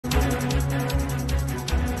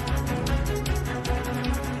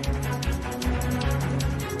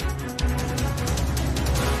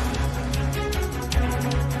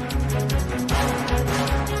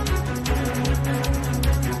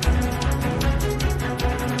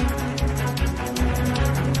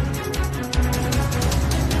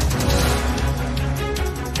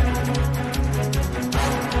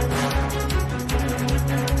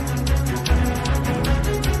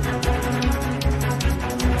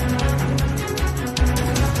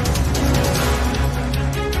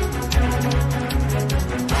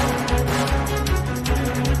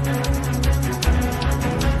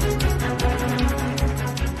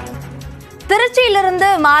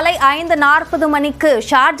மாலை 5:40 மணிக்கு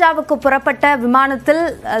ஷார்ஜாவுக்கு புறப்பட்ட விமானத்தில்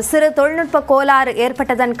சிறு தொழில்நுட்ப கோளாறு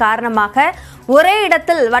ஏற்பட்டதன் காரணமாக ஒரே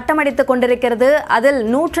இடத்தில் வட்டமடித்துக் கொண்டிருக்கிறது. அதில்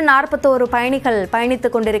 141 பயணிகள்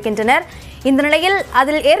பயணித்துக் கொண்டிருக்கின்றனர். இந்த நிலையில்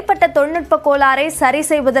அதில் ஏற்பட்ட தொழில்நுட்ப கோளாறை சரி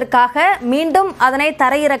செய்வதற்காக மீண்டும் அதனை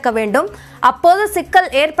தரையிறக்க வேண்டும். அப்போது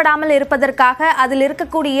சிக்கல் ஏற்படாமல் இருப்பதற்காக அதில்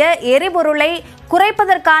இருக்கக்கூடிய எரிபொருளை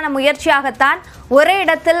குறைப்பதற்கான முயற்சியாகத்தான் ஒரே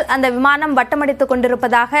இடத்தில் அந்த விமானம் வட்டமடித்துக்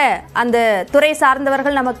கொண்டிருப்பதாக அந்த துறை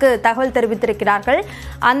சார்ந்தவர்கள் நமக்கு தகவல் தெரிவித்திருக்கிறார்கள்.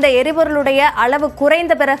 அந்த எரிபொருளுடைய அளவு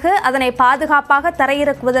குறைந்த பிறகு அதனை பாதுகாப்பாக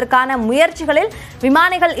தரையிறக்குவதற்கான முயற்சிகளில்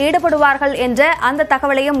விமானிகள் ஈடுபடுவார்கள் என்ற அந்த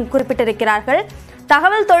தகவலையும் குறிப்பிட்டிருக்கிறார்கள்.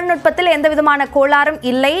 தகவல் தொழில்நுட்பத்தில் எந்தவிதமான கோளாறும்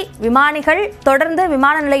இல்லை. விமானிகள் தொடர்ந்து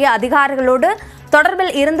விமான நிலைய அதிகாரிகளோடு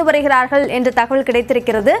தொடர்பில் இருந்து வருகிறார்கள் என்று தகவல்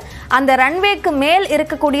கிடைத்திருக்கிறது. அந்த ரன்வேக்கு மேல்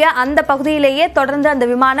இருக்கக்கூடிய அந்த பகுதியிலேயே தொடர்ந்து அந்த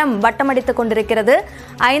விமானம் வட்டமடித்துக் கொண்டிருக்கிறது.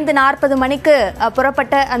 5:40 மணிக்கு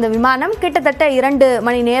புறப்பட்ட அந்த விமானம் கிட்டத்தட்ட 2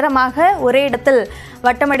 மணி நேரமாக ஒரே இடத்தில்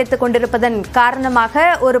வட்டமடித்துக் கொண்டிருப்பதன் காரணமாக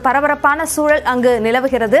ஒரு பரபரப்பான சூழல் அங்கு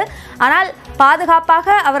நிலவுகிறது. ஆனால்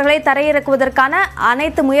பாதுகாப்பாக அவர்களை தரையிறக்குவதற்கான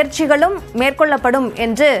அனைத்து முயற்சிகளும் மேற்கொள்ளப்படும்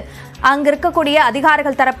என்று அங்கு இருக்கக்கூடிய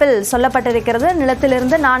அதிகாரிகள் தரப்பில் சொல்லப்பட்டிருக்கிறது.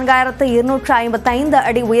 நிலத்திலிருந்து 4255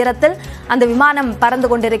 அடி உயரத்தில் அந்த விமானம் பறந்து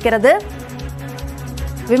கொண்டிருக்கிறது.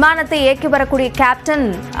 விமானத்தை இயக்கி வரக்கூடிய கேப்டன்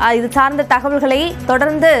இது சார்ந்த தகவல்களை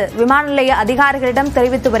தொடர்ந்து விமான நிலைய அதிகாரிகளிடம்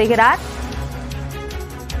தெரிவித்து வருகிறார்.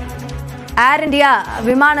 ஏர் இந்தியா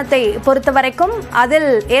விமானத்தை பொறுத்தவரைக்கும்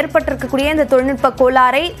அதில் ஏற்பட்டிருக்கக்கூடிய இந்த தொழில்நுட்ப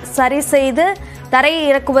கோளாறை சரி செய்து தரையை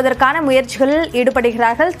இறக்குவதற்கான முயற்சிகளில்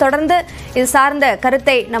ஈடுபடுகிறார்கள். தொடர்ந்து இது சார்ந்த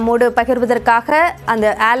கருத்தை நம்மோடு பகிர்வதற்காக அந்த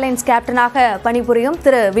ஏர்லைன்ஸ் கேப்டனாக பணிபுரியும்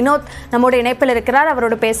திரு வினோத் நம்மோடு இணைப்பில் இருக்கிறார்.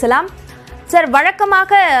 அவரோடு பேசலாம். சார்,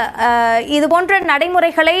 வழக்கமாக இது போன்ற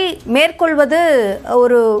நடைமுறைகளை மேற்கொள்வது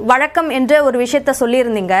ஒரு வழக்கம் என்ற ஒரு விஷயத்த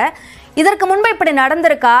சொல்லியிருந்தீங்க. இதற்கு முன்பு இப்படி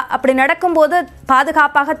நடந்திருக்கா? அப்படி நடக்கும்போது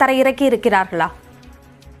பாதுகாப்பாக தரையிறக்கி இருக்கிறார்களா?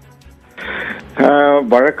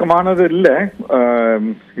 வழக்கமானது இல்லை.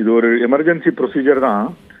 இது ஒரு எமர்ஜென்சி ப்ரொசீஜர் தான்.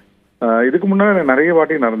 இதுக்கு முன்னாடி நிறைய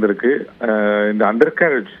வாட்டி நடந்திருக்கு. இந்த அண்டர்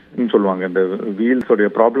கேரேஜ்னு சொல்லுவாங்க, இந்த வீல்ஸோடைய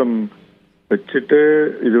ப்ராப்ளம் வச்சுட்டு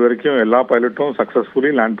இது வரைக்கும் எல்லா பைலட்டும்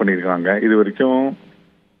சக்ஸஸ்ஃபுல்லி லேண்ட் பண்ணியிருக்காங்க. இது வரைக்கும்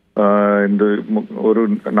இந்த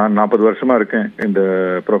நான் 40 வருஷமா இருக்கேன் இந்த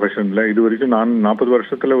ப்ரொஃபஷனில். இது வரைக்கும் நான் 40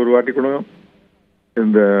 வருஷத்துல ஒரு வாட்டி கூட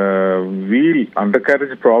இந்த வீல் அண்டர்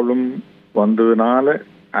கேரேஜ் ப்ராப்ளம் வந்ததுனால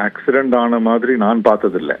ஆக்சிடென்ட் ஆன மாதிரி நான்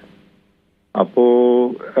பார்த்ததில்லை. அப்போ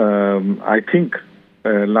ஐ திங்க்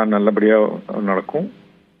எல்லாம் நல்லபடியாக நடக்கும்,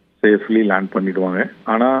 சேஃப்லி லேண்ட் பண்ணிடுவாங்க.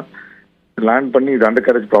 ஆனால் லேண்ட் பண்ணி இது அண்டர்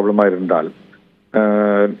கேரேஜ் ப்ராப்ளமாக இருந்தால்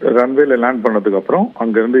ரன்வேல லேண்ட் பண்ணதுக்கு அப்புறம்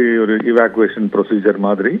அங்கேருந்து ஒரு இவாக்குவேஷன் ப்ரொசீஜர்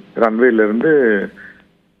மாதிரி ரன்வேலேருந்து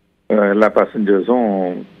எல்லா பேசஞ்சர்ஸும்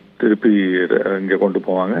திருப்பி இங்கே கொண்டு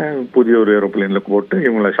போவாங்க. புதிய ஒரு ஏரோப்ளைனில் போட்டு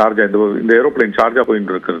இவங்களை ஷார்ஜா, இந்த ஏரோப்ளைன் ஷார்ஜா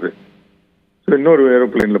போயிட்டு இருக்கிறது, ஸோ இன்னொரு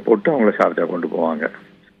ஏரோப்ளைனில் போட்டு அவங்கள ஷார்ஜா கொண்டு போவாங்க.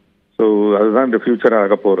 ஸோ அதுதான் இந்த ஃபியூச்சர்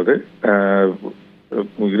ஆக போகிறது.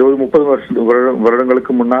 20-30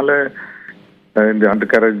 வருடங்களுக்கு முன்னால் இந்த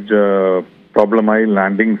அண்டர் கேரேஜ் ப்ராப்ளம் ஆகி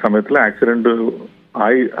லேண்டிங் சமயத்தில் ஆக்சிடென்ட்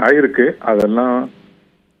ஆயிருக்கு. அதெல்லாம்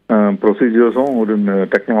ப்ரொசீஜர்ஸும் ஒரு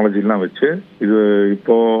டெக்னாலஜிலாம் வச்சு இது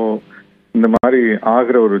இப்போ இந்த மாதிரி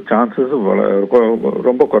ஆகிற ஒரு சான்சஸ்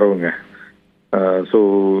ரொம்ப குறைவுங்க. ஸோ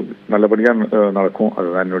நல்லபடியாக நடக்கும்.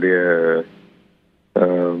 அதுதான் என்னுடைய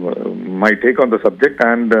my take on the subject.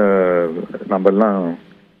 And நம்மெல்லாம்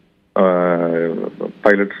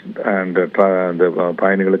பைலட்ஸ் அண்ட் அந்த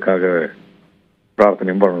பயணிகளுக்காக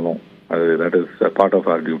பிரார்த்தனையும் பண்ணணும். அது that is part of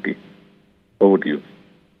R duty. Over to you.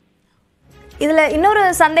 இதுல இன்னொரு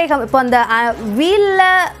சந்தேகம், இப்போ அந்த வீல்ல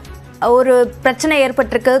ஒரு பிரச்சனை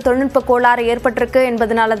ஏற்பட்டிருக்கு, தொழில்நுட்ப கோளாறு ஏற்பட்டிருக்கு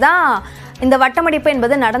என்பதனால தான் இந்த வட்டமடிப்பு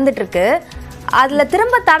என்பது நடந்துட்டு இருக்கு. அதுல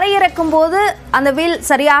திரும்ப தரையிறக்கும் போது அந்த வீல்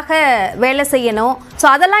சரியாக வேலை செய்யணும். ஸோ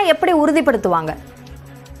அதெல்லாம் எப்படி உறுதிப்படுத்துவாங்க?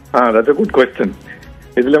 That's a good question.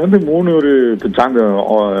 இதுல 3 ஒரு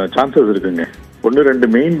சான்சஸ் இருக்குங்க.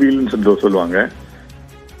 1-2 மெயின் வீல்னு சொல்லுவாங்க.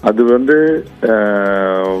 அது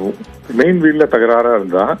மெயின் வீல்ல தகராறா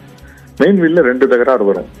இருந்தா மெயின் வீல்ல 2 தகராறு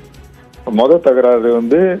வரும். மொதல் தகராறு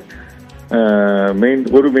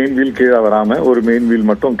ஒரு மெயின் வீல் கீழே வராம ஒரு மெயின் வீல்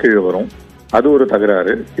மட்டும் கீழே வரும். அது ஒரு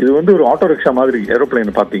தகராறு. இது ஒரு ஆட்டோ ரிக்ஷா மாதிரி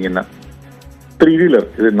ஏரோப்ளைன் பார்த்தீங்கன்னா 3 வீலர்.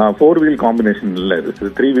 இது நான் 4 வீல் காம்பினேஷன் இல்லை, இது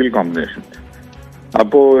 3 வீல் காம்பினேஷன்.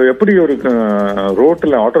 அப்போ எப்படி ஒரு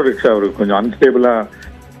ரோட்டில் ஆட்டோ ரிக்ஷா ஒரு கொஞ்சம் அன்ஸ்டேபிளா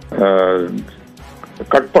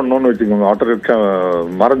கட் பண்ணோன்னு வச்சுக்கோங்க, ஆட்டோ ரிக்ஷா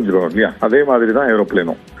மறைஞ்சிடும் இல்லையா? அதே மாதிரி தான்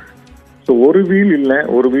ஏரோப்ளைனும். ஸோ ஒரு வீல் இல்லை,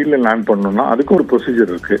 ஒரு வீலில் லேண்ட் பண்ணணும்னா அதுக்கு ஒரு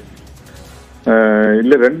ப்ரொசீஜர் இருக்கு.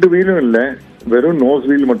 இல்லை 2 வீலும் இல்லை, வெறும் நோஸ்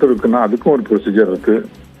வீல் மட்டும் இருக்குன்னா அதுக்கும் ஒரு ப்ரொசீஜர் இருக்கு.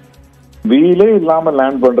 வீலே இல்லாமல்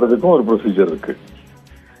லேண்ட் பண்ணுறதுக்கும் ஒரு ப்ரொசீஜர் இருக்கு.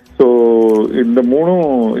 ஸோ இந்த மூணும்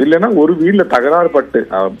இல்லைன்னா ஒரு வீல்ல தகராறு பட்டு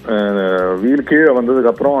வீல் கீழே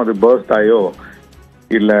வந்ததுக்கு அப்புறம் அது பர்ஸ்ட் ஆயோ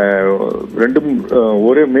இல்ல ரெண்டும்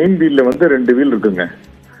ஒரே மெயின் வீல்ல வந்து 2 வீல் இருக்குங்க.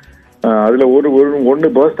 அதுல ஒன்னு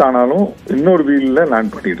பர்ஸ்ட் ஆனாலும் இன்னொரு வீல்ல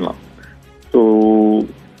லேண்ட் பண்ணிடலாம். ஸோ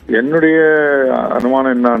என்னுடைய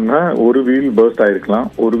அனுமானம் என்னன்னா ஒரு வீல் பர்ஸ்ட் ஆயிருக்கலாம்,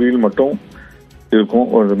 ஒரு வீல் மட்டும் இருக்கும்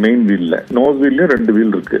ஒரு மெயின் வீல்ல. நோஸ் வீல்லயும் 2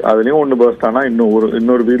 வீல் இருக்கு, அதுலயும் ஒன்னு பர்ஸ்ட் ஆனா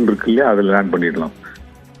இன்னொரு வீல் இருக்கு இல்லையா, அதுல லேண்ட் பண்ணிடலாம்.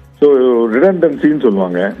 ஸோ ரிடண்டன்சின்னு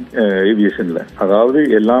சொல்லுவாங்க ஏவியேஷன்ல. அதாவது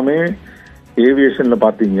எல்லாமே ஏவியேஷன்ல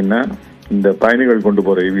பாத்தீங்கன்னா, இந்த பயணிகள் கொண்டு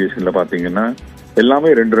போற ஏவியேஷன்ல பாத்தீங்கன்னா எல்லாமே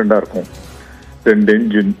 2 இருக்கும். 2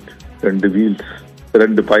 என்ஜின், 2 வீல்ஸ்,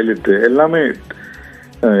 2 பைலட், எல்லாமே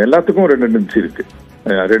எல்லாத்துக்கும் ரிடண்டன்சி இருக்கு.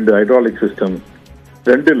 2 ஹைட்ராலிக் சிஸ்டம்,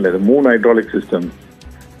 2 இல்லை 3 ஹைட்ராலிக் சிஸ்டம்,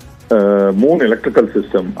 3 எலக்ட்ரிக்கல்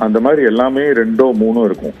சிஸ்டம், அந்த மாதிரி எல்லாமே 2ஓ 3ஓ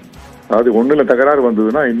இருக்கும். அதாவது ஒண்ணுல தகராறு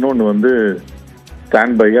வந்ததுன்னா இன்னொன்னு வந்து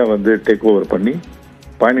ஸ்டாண்ட் பையா வந்து டேக் ஓவர் பண்ணி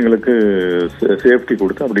பயணிகளுக்கு சேஃப்டி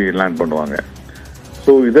கொடுத்து அப்படி லேண்ட் பண்ணுவாங்க.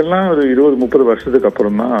 ஸோ இதெல்லாம் ஒரு 20-30 வருஷத்துக்கு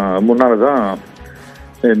அப்புறம் தான் முன்னால்தான்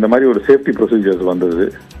இந்த மாதிரி ஒரு சேஃப்டி ப்ரொசீஜர்ஸ் வந்தது.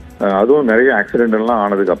 அதுவும் நிறைய ஆக்சிடென்ட் எல்லாம்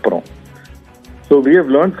ஆனதுக்கு அப்புறம். So we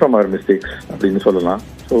have learn from our mistakes அப்படின்னு சொல்லலாம்.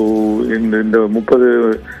 ஸோ இந்த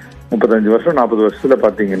 30-35 வருஷம் 40 வருஷத்துல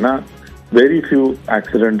பார்த்தீங்கன்னா very few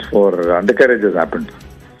accidents for அண்டர்கேரேஜஸ் happens.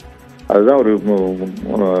 அதுதான் ஒரு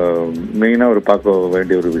மெயினாக ஒரு பார்க்க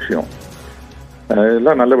வேண்டிய ஒரு விஷயம்.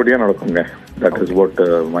 எல்லாம் நல்லபடியாக நடக்குங்க. That is what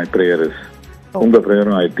my prayer is. உங்க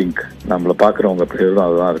ப்ரேயரும் ஐ திங்க் நம்மளை பார்க்குறவங்க ப்ரேயரும்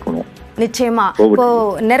அதுதான் இருக்கணும். நிச்சயமா. இப்போ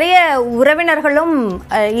நிறைய உறவினர்களும்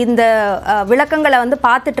இந்த விளக்கங்களை வந்து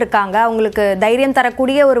பார்த்துட்டு இருக்காங்க. அவங்களுக்கு தைரியம்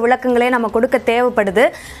தரக்கூடிய ஒரு விளக்கங்களே நம்ம கொடுக்க தேவைப்படுது.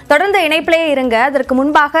 தொடர்ந்து இணைப்பிலே இருங்க. அதற்கு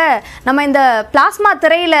முன்பாக நம்ம இந்த பிளாஸ்மா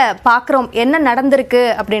திரையில பார்க்குறோம் என்ன நடந்திருக்கு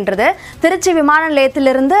அப்படின்றது. திருச்சி விமான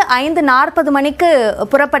நிலையத்திலிருந்து 5:40 மணிக்கு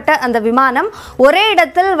புறப்பட்ட அந்த விமானம் ஒரே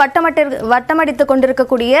இடத்தில் வட்டமடித்து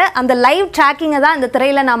கொண்டிருக்கக்கூடிய அந்த லைவ் ட்ராக்கிங்கை தான் இந்த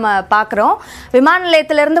திரையில நாம பார்க்குறோம். விமான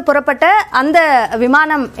நிலையத்திலிருந்து புறப்பட்ட அந்த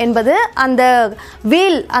விமானம் என்பது அந்த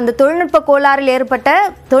வீல், அந்த தொழில்நுட்ப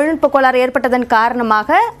கோளாறு ஏற்பட்டதன்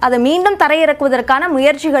காரணமாக அதை மீண்டும் தரையிறக்குவதற்கான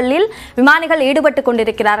முயற்சிகளில் விமானிகள் ஈடுபட்டு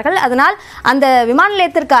கொண்டிருக்கிறார்கள். அதனால் அந்த விமான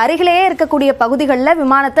நிலையத்திற்கு அருகிலேயே இருக்கக்கூடிய பகுதிகளில்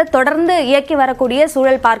விமானத்தை தொடர்ந்து இயக்கி வரக்கூடிய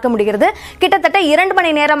சூழல் பார்க்க முடிகிறது. கிட்டத்தட்ட 2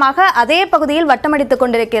 மணி நேரமாக அதே பகுதியில் வட்டமடித்துக்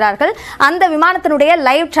கொண்டிருக்கிறார்கள். அந்த விமானத்தினுடைய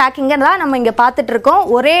லைவ் டிராக்கிங்கை தான் நம்ம இங்க பார்த்துட்டு இருக்கோம்.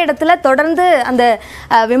 ஒரே இடத்துல தொடர்ந்து அந்த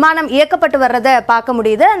விமானம் இயக்கப்பட்டு வர்றதை பார்க்க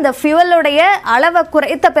முடியுது. அந்த ஃபியூவலுடைய அளவை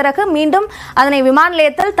குறைத்த பிறகு மீண்டும் அதனை விமான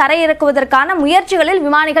நிலையத்தில் தரையிறக்குவதற்கான முயற்சிகளில்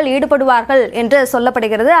விமானிகள் ஈடுபடுவார்கள் என்று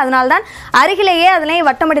சொல்லப்படுகிறது. அதனால்தான் அருகிலேயே அதனை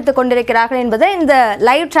வட்டமடித்துக் கொண்டிருக்கிறார்கள் என்பதை இந்த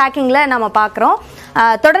லைவ் டிராக்கிங்ல நாம பார்க்கிறோம்.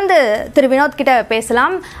 தொடர்ந்து திரு வினோத் கிட்ட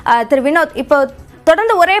பேசலாம். திரு வினோத், இப்போ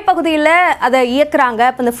தொடர்ந்து ஒரே பகுதியில் அதை இயக்குறாங்க,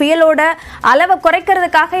 இந்த ஃபியலோட அளவை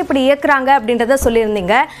குறைக்கிறதுக்காக இப்படி இயக்குறாங்க அப்படின்றத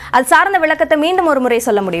சொல்லியிருந்தீங்க. அது சார்ந்த விளக்கத்தை மீண்டும் ஒரு முறை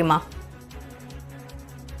சொல்ல முடியுமா?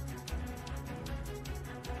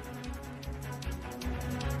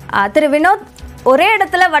 திரு வினோத், ஒரே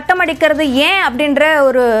இடத்துல வட்டம் அடிக்கிறது ஏன் அப்படின்ற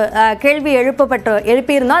ஒரு கேள்வி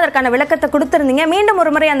எழுப்பியிருந்தோம். அதற்கான விளக்கத்தை கொடுத்திருந்தீங்க. மீண்டும்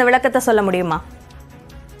ஒரு முறை அந்த விளக்கத்தை சொல்ல முடியுமா?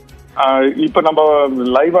 இப்ப நம்ம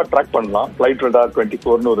லைவா ட்ராக் பண்ணலாம். ஃபிளைட் ரடார்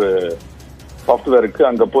 24ன்னு ஒரு சாஃப்ட்வேர் இருக்கு.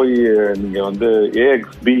 அங்க போய் நீங்க வந்து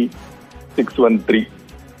AXB613,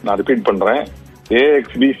 நான் ரிப்பீட் பண்றேன்,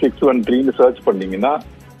 AXB613 சர்ச் பண்ணீங்கன்னா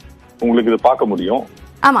உங்களுக்கு இது பார்க்க முடியும்.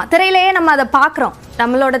 ஆமா, திரையிலேயே நம்ம அதை பார்க்கிறோம்.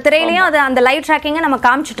 நம்மளோட திரையிலையும் அது அந்த லைவ் ட்ராக்கிங்கை நம்ம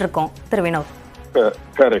காமிச்சிட்டு இருக்கோம் திரு வினோத்.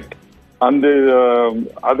 கரெக்ட். அந்த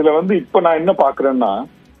அதுல வந்து இப்ப நான் என்ன பாக்குறேன்னா,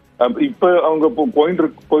 இப்ப அவங்க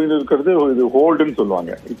போயிட்டு இருக்கிறது இது ஹோல்டுன்னு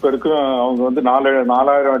சொல்லுவாங்க. இப்ப இருக்கிற அவங்க வந்து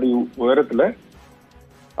 4000 அடி உயரத்துல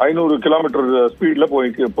 500 கிலோமீட்டர் ஸ்பீட்ல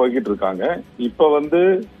போய்கிட்டு இருக்காங்க. இப்ப வந்து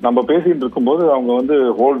நம்ம பேசிட்டு இருக்கும்போது அவங்க வந்து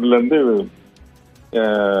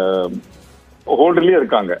ஹோல்டுலயே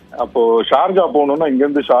இருக்காங்க. அப்போ ஷார்ஜா போகணும்னா இங்க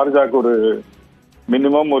இருந்து ஷார்ஜாக்கு ஒரு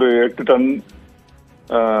மினிமம் ஒரு 8 டன்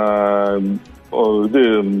இது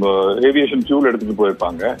ஏவியேஷன் ஃபியூல் எடுத்துட்டு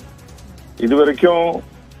போயிருப்பாங்க. இது வரைக்கும்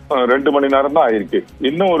 2 மணி நேரம் தான் ஆயிருக்கு.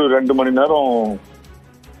 இன்னும் ஒரு 2 மணி நேரம்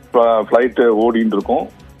ஃபிளைட் ஓடின்னு இருக்கும்.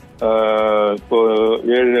 இப்போ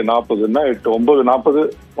 7:40ன்னா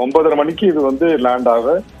 9:40 மணிக்கு இது வந்து லேண்ட் ஆக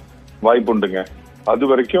வாய்ப்புண்டுங்க. அது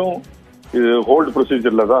வரைக்கும் இது ஹோல்டு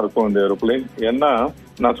ப்ரொசீஜர்ல தான் இருக்கும் இந்த ஏரோப்ளேன். ஏன்னா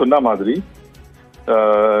நான் சொன்ன மாதிரி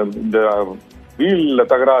இந்த வீல்ல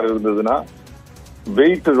தகராறு இருந்ததுன்னா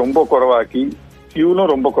வெயிட் ரொம்ப குறைவாக்கி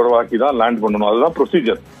ஃபியூலும் ரொம்ப குறைவாக்கி தான் லேண்ட் பண்ணணும். அதுதான்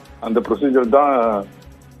ப்ரொசீஜர். அந்த ப்ரொசீஜர் தான்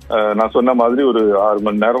நான் சொன்ன மாதிரி ஒரு 6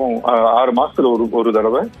 மணி நேரம் 6 மாசத்துல ஒரு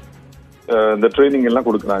தடவை இந்த ட்ரைனிங் எல்லாம்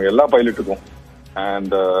கொடுக்குறாங்க எல்லா பைலட்டுக்கும்.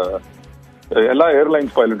 அண்ட் எல்லா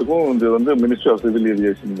ஏர்லைன்ஸ் பைலட்டுக்கும் இது வந்து மினிஸ்ட்ரி ஆஃப் சிவில்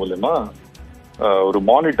ஏவியேஷன் மூலமா ஒரு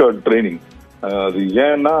மானிட்டர்ட் ட்ரைனிங். அது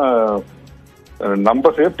ஏன்னா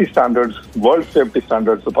நம்ம safety standards, world safety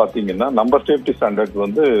standards பார்த்தீங்கன்னா நம்ம சேஃப்டி ஸ்டாண்டர்ட்ஸ்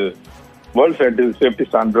வந்து வேர்ல்ட் சேஃப்டி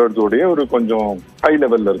ஸ்டாண்டர்ட்ஸ் உடைய ஒரு கொஞ்சம் ஹை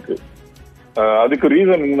லெவல்ல இருக்கு. அதுக்கு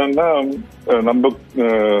ரீசன் என்னன்னா நம்ம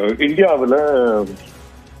இந்தியாவில்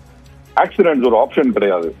ஆக்சிடென்ட்ஸ் ஒரு ஆப்ஷன்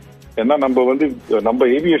கிடையாது. ஏன்னா நம்ம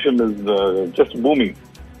ஏவியேஷன் இஸ் ஜஸ்ட் பூமிங்.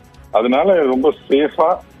 அதனால ரொம்ப சேஃபா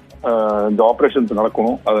இந்த ஆப்ரேஷன்ஸ்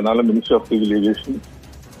நடக்கணும். அதனால மினிஸ்ட்ரி ஆஃப் சிவில் ஏவியேஷன்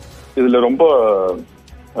இதுல ரொம்ப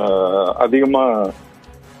அதிகமா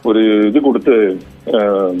ஒரு இது கொடுத்து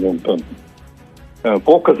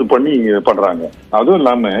ஃபோக்கஸ் பண்ணி பண்றாங்க. அதுவும்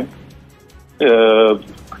இல்லாம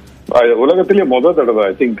உலகத்திலேயே முதல் தடவை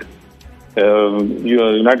ஐ திங்க்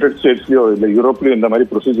யுனைடெட் ஸ்டேட்ஸ்லயோ இல்லை யூரோப்லயோ இந்த மாதிரி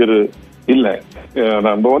ப்ரொசீஜர் இல்லை.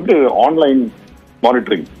 நம்ம ஆன்லைன்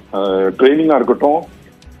மானிட்டரிங் ட்ரைனிங்கா இருக்கட்டும்,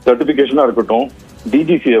 சர்டிபிகேஷனா இருக்கட்டும்,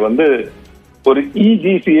 டிஜிசிஏ ஒரு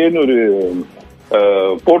இஜிசிஏன்னு ஒரு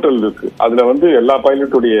போர்ட்டல் இருக்கு. அதுல எல்லா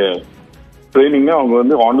பைலட்டுடைய ட்ரைனிங்கும்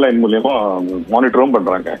அவங்க ஆன்லைன் மூலியமா மானிட்டரும்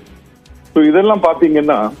பண்றாங்க. ஸோ இதெல்லாம்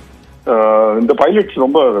பாத்தீங்கன்னா இந்த பைலட்ஸ்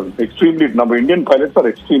ரொம்ப எக்ஸ்ட்ரீம்லி, நம்ம Indian pilots are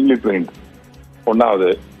extremely trained. ஒன்னாவது.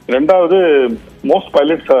 ரெண்டாவது, மோஸ்ட்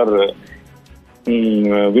பைலட்ஸ் ஆர்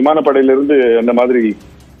விமானப்படையிலிருந்து அந்த மாதிரி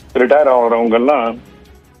ரிட்டையர் ஆகிறவங்க எல்லாம்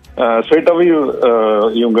ஸ்ட்ரெயிட்டாவே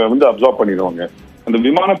இவங்க அப்சார்ப் பண்ணிடுவாங்க. அந்த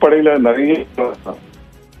விமானப்படையில நிறைய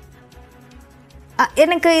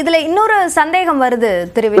எனக்கு இதுல இன்னொரு சந்தேகம் வருது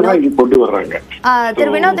திரு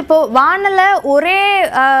வினோத். இப்போ வானல ஒரே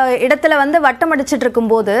இடத்துல வட்டம் அடிச்சிட்டு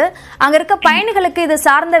இருக்கும் போது அங்க இருக்க பயணிகளுக்கு இது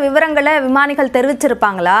சார்ந்த விவரங்களை விமானிகள்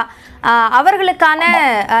தெரிவிச்சிருப்பாங்களா? அவர்களுக்கான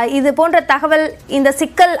இது போன்ற தகவல், இந்த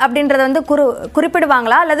சிக்கல் அப்படின்றத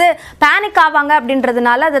குறிப்பிடுவாங்களா, அல்லது பேனிக் ஆவாங்க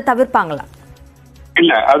அப்படின்றதுனால அதை தவிர்ப்பாங்களா?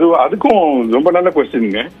 இல்ல, அதுக்கும் ரொம்ப நல்ல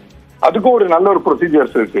கொஸ்டின். அதுக்கும் ஒரு நல்ல ஒரு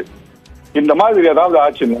ப்ரொசீஜர்ஸ் இருக்கு. இந்த மாதிரி ஏதாவது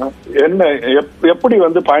ஆச்சுன்னா என்ன, எப்படி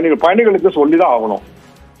பயணிகளுக்கு சொல்லிதான் ஆகணும்.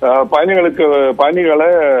 பயணிகளை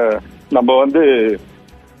நம்ம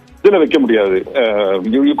இதுல வைக்க முடியாது.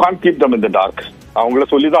 You can't keep them in the dark. அவங்கள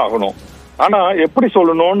சொல்லிதான் ஆகணும். ஆனா எப்படி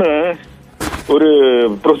சொல்லணும்னு ஒரு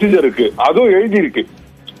ப்ரொசீஜர் இருக்கு, அதுவும் எழுதி இருக்கு.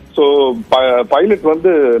 ஸோ பைலட்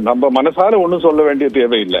நம்ம மனசார ஒன்றும் சொல்ல வேண்டிய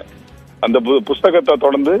தேவையில்லை. அந்த புஸ்தகத்தை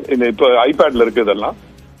தொடர்ந்து இப்போ ஐபேட்ல இருக்கு, இதெல்லாம்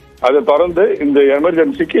அதை தொடர்ந்து இந்த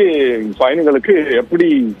எமர்ஜென்சிக்கு பயணிகளுக்கு எப்படி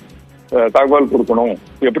தகவல் கொடுக்கணும்,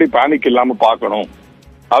 எப்படி பேனிக் இல்லாம பார்க்கணும்,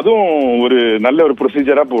 அதுவும் ஒரு நல்ல ஒரு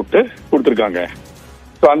ப்ரொசீஜரா போட்டு கொடுத்துருக்காங்க.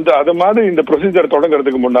 ஸோ அது மாதிரி இந்த ப்ரொசீஜர்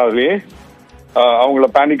தொடங்குறதுக்கு முன்னாவே அவங்கள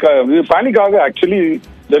பேனிக்காக actually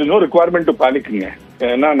there is no requirement to பேனிக்குங்க.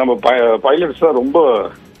 ஏன்னா நம்ம பைலட்ஸ் தான் ரொம்ப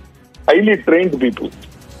highly trained people,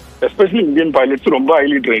 especially Indian pilots ரொம்ப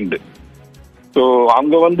ஹைலி ட்ரெயின்டு. ஸோ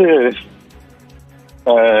அவங்க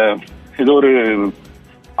இது ஒரு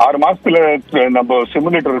 6 மாசத்துல நம்ம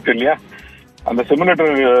சிமுலேட்டர் இருக்கு இல்லையா, அந்த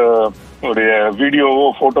சிமுலேட்டர் உடைய வீடியோவோ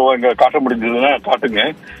போட்டோவோ இங்க காட்ட முடிஞ்சதுன்னா காட்டுங்க.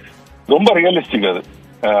 ரொம்ப ரியலிஸ்டிக். அது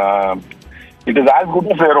it is as good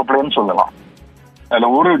as aeroplane சொல்லலாம். அதுல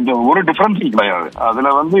ஒரு டிஃபரன்ஸும் கிடையாது.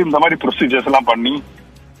 அதுல இந்த மாதிரி ப்ரொசீஜர்ஸ் எல்லாம் பண்ணி,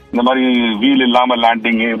 இந்த மாதிரி வீல் இல்லாம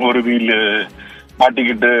லேண்டிங், ஒரு வீல்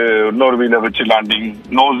மாட்டிக்கிட்டு இன்னொரு வீலை வச்சு லேண்டிங்,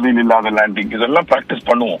 நோஸ் வீல் இல்லாத லேண்டிங், இதெல்லாம் ப்ராக்டிஸ்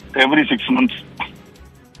பண்ணுவோம் every 6 months.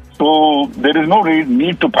 So there is no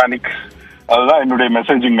need to panic. அதுதான் என்னுடைய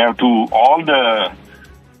messaging to all the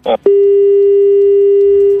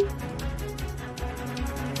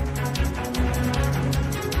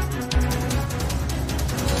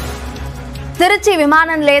Trichy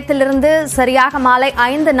விமான நிலையத்திலிருந்து சரியாக மாலை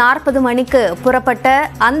 5:40 மணிக்கு புறப்பட்ட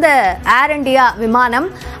அந்த ஏர் இந்தியா விமானம்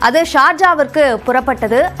அது ஷார்ஜாவிற்கு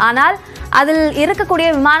புறப்பட்டது. ஆனால் அதில் இருக்கக்கூடிய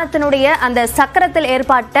விமானத்தினுடைய அந்த சக்கரத்தில்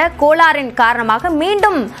ஏற்பட்ட கோளாறின் காரணமாக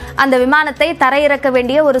மீண்டும் அந்த விமானத்தை தரையிறக்க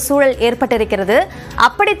வேண்டிய ஒரு சூழல் ஏற்பட்டிருக்கிறது.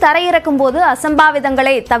 அப்படி தரையிறக்கும் போது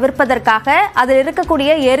அசம்பாவிதங்களை தவிர்ப்பதற்காக அதில்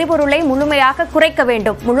இருக்கக்கூடிய எரிபொருளை முழுமையாக குறைக்க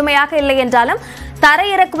வேண்டும். முழுமையாக இல்லை என்றாலும்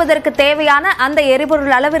தரையிறக்குவதற்கு தேவையான அந்த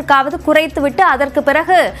எரிபொருள் அளவிற்காவது குறைத்துவிட்டு அதற்கு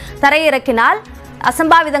பிறகு தரையிறக்கினால்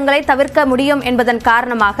அசம்பாவிதங்களை தவிர்க்க முடியும் என்பதன்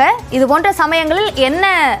காரணமாக இது போன்ற சமயங்களில் என்ன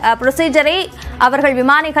ப்ரொசீஜரை அவர்கள்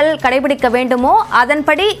விமானிகள் கடைபிடிக்க வேண்டுமோ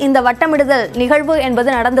அதன்படி இந்த வட்டமிடுதல் நிகழ்வு என்பது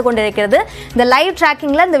நடந்து கொண்டிருக்கிறது. இந்த லைவ்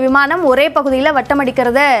டிராக்கிங்ல இந்த விமானம் ஒரே பகுதியில்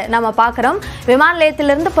வட்டமடிக்கிறத நம்ம பார்க்கிறோம். விமான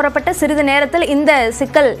நிலையத்திலிருந்து புறப்பட்ட சிறிது நேரத்தில் இந்த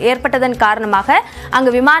சிக்கல் ஏற்பட்டதன் காரணமாக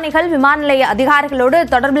அங்கு விமானிகள் விமான நிலைய அதிகாரிகளோடு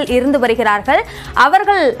தொடர்பில் இருந்து வருகிறார்கள்.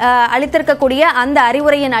 அவர்கள் அளித்திருக்கக்கூடிய அந்த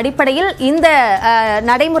அறிவுரையின் அடிப்படையில் இந்த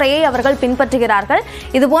நடைமுறையை அவர்கள் பின்பற்றுகிறார்கள்.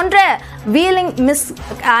 இது போன்ற வீலிங் மிஸ்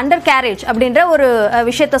அண்டர் கேரேஜ் அப்படின்ற ஒரு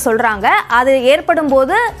விஷயத்தை சொல்றாங்க. அது ஏற்படும்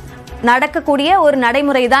போது நடக்கக்கூடிய ஒரு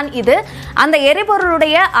நடைமுறை தான் இது. அந்த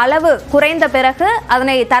எரிபொருளுடைய அளவு குறைந்த பிறகு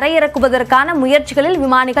அதனை தரையிறக்குவதற்கான முயற்சிகளில்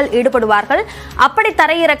விமானிகள் ஈடுபடுவார்கள். அப்படி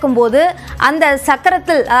தரையிறக்கும் போது அந்த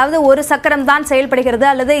சக்கரத்தில், அதாவது ஒரு சக்கரம் தான் செயல்படுகிறது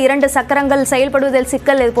அல்லது 2 சக்கரங்கள் செயல்படுவதில்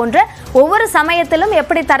சிக்கல், இது போன்ற ஒவ்வொரு சமயத்திலும்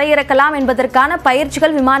எப்படி தரையிறக்கலாம் என்பதற்கான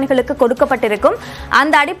பயிற்சிகள் விமானிகளுக்கு கொடுக்கப்பட்டிருக்கும்.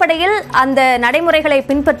 அந்த அடிப்படையில் அந்த நடைமுறைகளை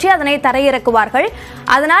பின்பற்றி அதனை தரையிறக்குவார்கள்.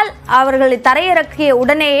 அதனால் அவர்கள் தரையிறக்கிய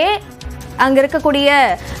உடனேயே அங்க இருக்கக்கூடிய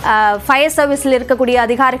ஃபயர் சர்வீஸில் இருக்கக்கூடிய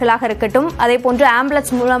அதிகாரிகளாக இருக்கட்டும், அதே போன்று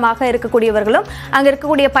ஆம்புலன்ஸ் மூலமாக இருக்கக்கூடியவர்களும் அங்க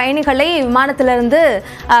இருக்கக்கூடிய பயணிகளை விமானத்திலிருந்து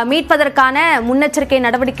மீட்பதற்கான முன்னெச்சரிக்கை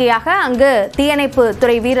நடவடிக்கையாக அங்கு தீயணைப்பு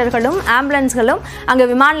துறை வீரர்களும் ஆம்புலன்ஸ்களும்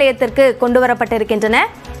அங்கு விமான நிலையத்திற்கு கொண்டு வரப்பட்டிருக்கின்றன.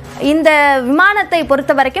 இந்த விமானத்தை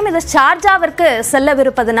பொறுத்த வரைக்கும் இது ஷார்ஜாவிற்கு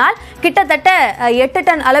செல்லவிருப்பதனால் கிட்டத்தட்ட 8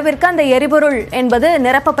 டன் அளவிற்கு அந்த எரிபொருள் என்பது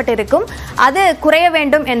நிரப்பப்பட்டிருக்கும். அது குறைய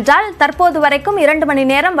வேண்டும் என்றால் தற்போது வரைக்கும் 2 மணி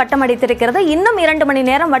நேரம் வட்டமடித்திருக்கிறது. இன்னும் 2 மணி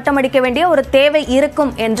நேரம் வட்டமடிக்க வேண்டிய ஒரு தேவை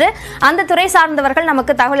இருக்கும் என்று அந்த துறை சார்ந்தவர்கள்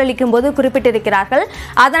நமக்கு தகவல் அளிக்கும் போது குறிப்பிட்டிருக்கிறார்கள்.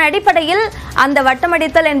 அதன் அடிப்படையில் அந்த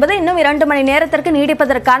வட்டமடித்தல் என்பது இன்னும் 2 மணி நேரத்திற்கு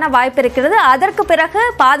நீடிப்பதற்கான வாய்ப்பு இருக்கிறது. அதற்கு பிறகு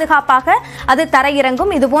பாதுகாப்பாக அது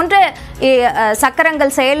தரையிறங்கும். இதுபோன்ற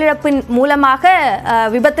சக்கரங்கள் செயலிழப்பின் மூலமாக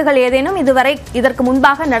விபத்துகள் ஏதேனும் இதுவரை இதற்கு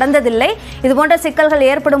முன்பாக நடந்ததில்லை. இதுபோன்ற சிக்கல்கள்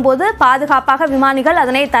ஏற்படும் போது பாதுகாப்பாக விமானிகள்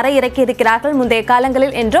அதனை தரையிறக்கி இருக்கிறார்கள் முந்தைய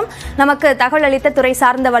காலங்களில் என்றும் நமக்கு தகவல் அளித்த துறை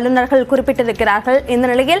சார்ந்த வல்லுநர்கள் குறிப்பிட்டிருக்கிறார்கள். இந்த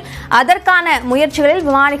நிலையில் அதற்கான முயற்சிகளில்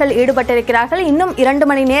விமானிகள் ஈடுபட்டிருக்கிறார்கள். இன்னும் 2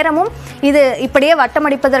 மணி நேரமும் இது இப்படியே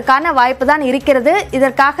வட்டமடிப்பதற்கான வாய்ப்பு தான் இருக்கிறது.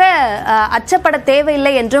 இதற்காக அச்சப்பட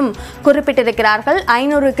தேவையில்லை என்றும் குறிப்பிட்டிருக்கிறார்கள்.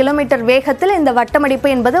 500 கிலோமீட்டர் வேகத்தில் இந்த வட்டமடிப்பு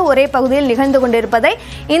என்பது ஒரே பகுதியில் நிகழ்ந்து கொண்டிருப்பதை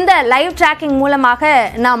இந்த லைவ் டிராக்கிங் மூலமாக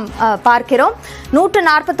நாம் பார்க்கிறோம்.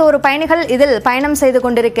 141 பயணிகள் இதில் பயணம் செய்து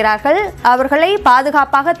கொண்டிருக்கிறார்கள். அவர்களை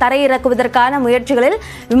பாதுகாப்பாக தரையிறக்குவதற்கான முயற்சிகளில்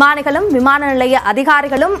விமானிகளும் விமான நிலைய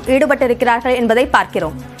அதிகாரிகளும் ஈடுபட்டிருக்கிறார்கள் என்பதை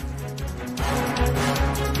பார்க்கிறோம்.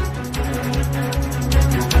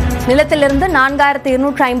 நிலத்திலிருந்து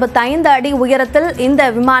 4255 அடி உயரத்தில் இந்த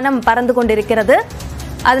விமானம் பறந்து கொண்டிருக்கிறது.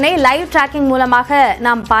 அதனை லைவ் டிராக்கிங் மூலமாக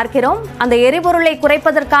நாம் பார்க்கிறோம். அந்த எரிபொருளை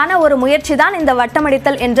குறைப்பதற்கான ஒரு முயற்சி தான் இந்த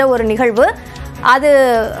வட்டமடித்தல் என்ற ஒரு நிகழ்வு. அது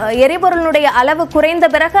எரிபொருளுடைய அளவு குறைந்த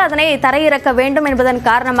பிறகு அதனை தரையிறக்க வேண்டும் என்பதன்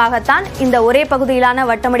காரணமாகத்தான் இந்த ஒரே பகுதியிலான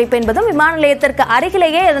வட்டமடிப்பு என்பதும் விமான நிலையத்திற்கு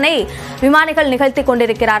அருகிலேயே இதனை விமானிகள் நிகழ்த்தி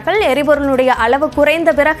கொண்டிருக்கிறார்கள். எரிபொருளுடைய அளவு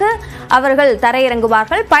குறைந்த பிறகு அவர்கள்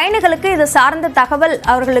தரையிறங்குவார்கள். பயணிகளுக்கு இது சார்ந்த தகவல்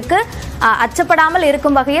அவர்களுக்கு அச்சப்படாமல்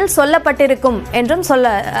இருக்கும் வகையில் சொல்லப்பட்டிருக்கும் என்றும்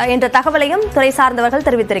என்ற தகவலையும் துறை சார்ந்தவர்கள்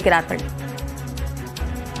தெரிவித்திருக்கிறார்கள்.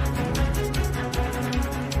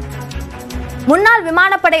 முன்னாள்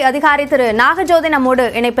விமானப்படை அதிகாரி திரு நாகஜோதி நம்மோடு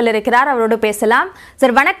இணைப்பில் இருக்கிறார். அவரோடு பேசலாம்.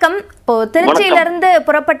 சார் வணக்கம். இப்போ திருச்சியிலிருந்து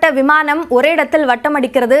புறப்பட்ட விமானம் ஒரே இடத்தில் வட்டம்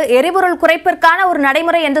அடிக்கிறது, எரிபொருள் குறைப்பிற்கான ஒரு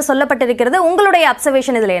நடைமுறை என்று சொல்லப்பட்டிருக்கிறது. உங்களுடைய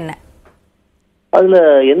அப்சர்வேஷன் இதுல என்ன? அதுல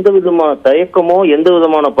எந்த விதமான தயக்கமோ எந்த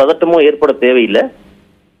விதமான பதட்டமோ ஏற்பட தேவையில்லை.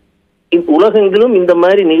 உலகெங்கிலும் இந்த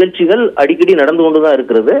மாதிரி நிகழ்ச்சிகள் அடிக்கடி நடந்து கொண்டுதான்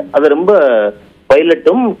இருக்கிறது. அது ரொம்ப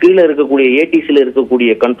பைலட்டும் கீழே இருக்கக்கூடிய ஏடிசில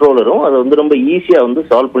இருக்கக்கூடிய கண்ட்ரோலரும் அதை ரொம்ப ஈஸியா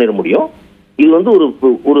சால்வ் பண்ணிட முடியும். இது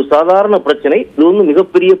ஒரு சாதாரண பிரச்சனை. இது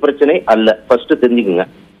மிகப்பெரிய பிரச்சனை அல்ல, ஃபர்ஸ்ட் தெரிஞ்சுக்குங்க.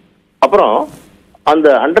 அப்புறம் அந்த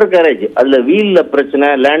அண்டர் கேரேஜ் அதுல வீல்ல பிரச்சனை,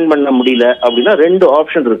 லேண்ட் பண்ண முடியல அப்படின்னா 2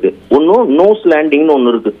 ஆப்ஷன் இருக்கு. ஒன்னும் நோஸ் லேண்டிங்னு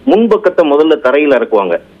ஒன்னு இருக்கு, முன்பக்கத்தை முதல்ல தரையில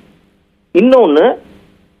இறக்குவாங்க. இன்னொன்னு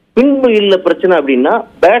பின் வீல்ல பிரச்சனை அப்படின்னா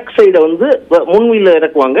பேக் சைட முன் வீல்ல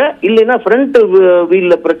இறக்குவாங்க. இல்லைன்னா ஃப்ரண்ட்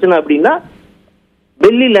வீல்ல பிரச்சனை அப்படின்னா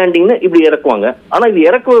பெல்லி லேண்டிங்னு இப்படி இறக்குவாங்க. ஆனா இது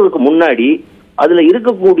இறக்குவதற்கு முன்னாடி அதுல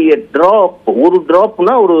இருக்கக்கூடிய டிராப், ஒரு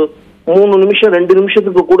டிராப்னா ஒரு 3 நிமிஷம் 2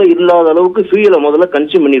 நிமிஷத்துக்கு கூட இல்லாத அளவுக்கு ஃபியூயலை முதல்ல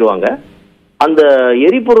கன்சியூம் பண்ணிடுவாங்க. அந்த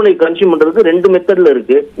எரிபொருளை கன்சியூம் பண்றது 2 மெத்தட்ல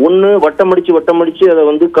இருக்கு. ஒன்னு வட்டமடிச்சு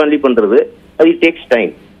அதை காலி பண்றது, அது டேக்ஸ்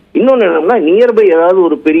டைம். இன்னொன்னு என்னன்னா நியர்பை ஏதாவது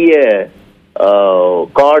ஒரு பெரிய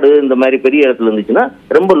காடு இந்த மாதிரி பெரிய இடத்துல இருந்துச்சுன்னா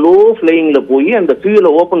ரொம்ப லோ ஃபிளையிங்ல போய் அந்த ஃபியூயலை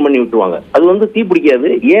ஓபன் பண்ணி விட்டுருவாங்க. அது தீ பிடிக்காது.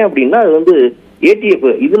 ஏன் அப்படின்னா அது ஏடிஎஃப்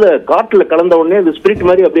இதுல காற்றுல கலந்த உடனே அது ஸ்பிரிட்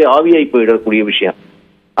மாதிரி அப்படியே ஆவியாகி போயிடக்கூடிய விஷயம்.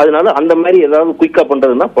 அதனால அந்த மாதிரி ஏதாவது குயிக்கா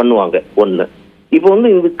பண்றதுன்னா பண்ணுவாங்க. ஒண்ணு. இப்போ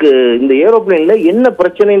இதுக்கு இந்த ஏரோப்ளேன்ல என்ன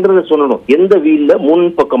பிரச்சனைன்றத சொல்லணும். எந்த வீல்ல முன்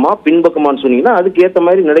பக்கமா பின்பக்கமான்னு சொன்னீங்கன்னா அதுக்கு ஏற்ற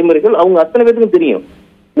மாதிரி நடைமுறைகள் அவங்க அத்தனை பேருக்கும் தெரியும்.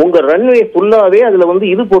 உங்க ரன்வே ஃபுல்லாவே அதுல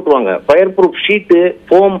இது போட்டுருவாங்க, ஃபயர் ப்ரூஃப் ஷீட்டு,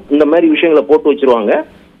 ஃபோம், இந்த மாதிரி விஷயங்களை போட்டு வச்சிருவாங்க.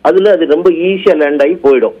 அதுல அது ரொம்ப ஈஸியா லேண்ட் ஆகி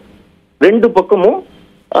போயிடும். 2 பக்கமும்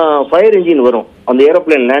ஃபயர் என்ஜின் வரும். அந்த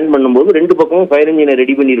ஏரோப்ளேன் லேண்ட் பண்ணும்போது 2 பக்கமும் ஃபயர் என்ஜினை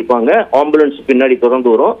ரெடி பண்ணி இருப்பாங்க. ஆம்புலன்ஸ் பின்னாடி தொடர்ந்து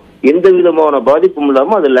வரும். எந்த விதமான பாதிப்பும்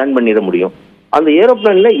இல்லாம அதை லேண்ட் பண்ணிட முடியும். அந்த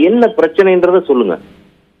ஏரோப்ளேன்ல என்ன பிரச்சனைன்றத சொல்லுங்க.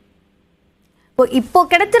 இப்போ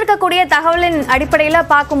கிடைச்சிருக்கக்கூடிய தகவலின் அடிப்படையில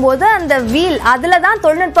பார்க்கும்போது அந்த வீல் அதுல தான்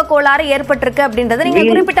தொழில்நுட்ப கோளாறு ஏற்பட்டிருக்கு அப்படின்றது நீங்க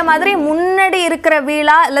குறிப்பிட்ட மாதிரி முன்னாடி இருக்கிற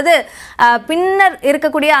வீலா அல்லது பின்னர்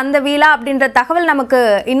இருக்கக்கூடிய அந்த வீலா அப்படின்ற தகவல் நமக்கு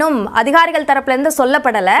இன்னும் அதிகாரிகள் தரப்புல இருந்து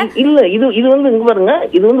சொல்லப்படல. இல்ல இது வந்து இங்க பாருங்க,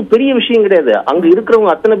 இது வந்து பெரிய விஷயம் கிடையாது. அங்க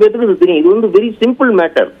இருக்கிறவங்க அத்தனை பேருக்கு இது தெரியும். இது வந்து very simple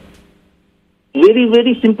matter,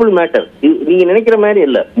 very simple matter. நீங்க நினைக்கிற மாதிரி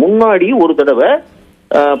இல்ல. முன்னாடி ஒரு தடவை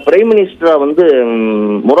பிரைம் மினிஸ்டரா வந்து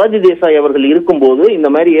மொரார்ஜி தேசாய் அவர்கள் இருக்கும்போது இந்த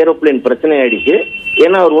மாதிரி ஏரோப்ளேன் பிரச்சனை ஆயிடுச்சு.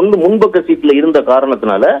 ஏன்னா அவர் வந்து முன்பக்க சீட்ல இருந்த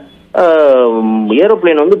காரணத்தினால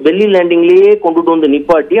ஏரோப்ளேன் வந்து பெல்லி லேண்டிங்லயே கொண்டுட்டு வந்து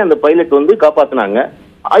நிப்பாட்டி அந்த பைலட் வந்து காப்பாத்தினாங்க.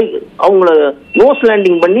 அவங்கள நோஸ்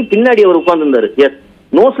லேண்டிங் பண்ணி பின்னாடி அவர் உட்கார்ந்துருந்தாரு. எஸ்,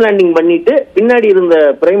 நோஸ் லேண்டிங் பண்ணிட்டு பின்னாடி இருந்த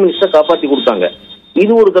பிரைம் மினிஸ்டர் காப்பாத்தி கொடுத்தாங்க.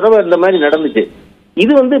 இது ஒரு தடவை இந்த மாதிரி நடந்துச்சு.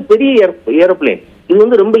 இது வந்து பெரிய ஏரோப்ளேன், இது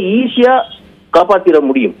வந்து ரொம்ப ஈஸியா காப்பாத்திட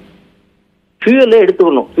முடியும். ஃபியூயலே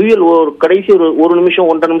எடுத்துக்கணும். ஃபியூயல் ஒரு கடைசி ஒரு நிமிஷம்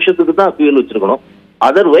 1.5 நிமிஷத்துக்கு தான் ஃபியூயல் வச்சிருக்கணும்.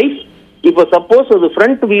 அதர்வைஸ் இப்போ சப்போஸ் அது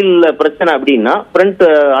ஃப்ரண்ட் வீல்ல பிரச்சனை அப்படின்னா, ஃப்ரண்ட்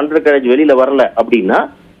அண்டர் கேரேஜ் வெளியில வரல அப்படின்னா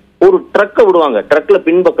ஒரு ட்ரக்கை விடுவாங்க. ட்ரக்ல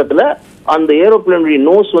பின்பக்கத்துல அந்த ஏரோப்ளேனுடைய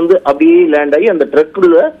நோஸ் வந்து அப்படியே லேண்ட் ஆகி அந்த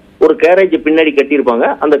ட்ரக்ல ஒரு கேரேஜ் பின்னாடி கட்டியிருப்பாங்க.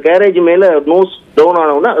 அந்த கேரேஜ் மேல நோஸ் டவுன்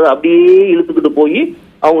ஆனவுடனே அது அப்படியே இழுத்துக்கிட்டு போய்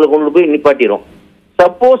அவங்களை கொண்டு போய் நிப்பாட்டிடும்.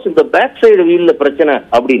 சப்போஸ் இந்த பேக் சைடு வீல்ல பிரச்சனை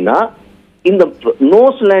அப்படின்னா இந்த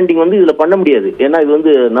நோஸ் லேண்டிங் வந்து இதுல பண்ண முடியாது. ஏன்னா இது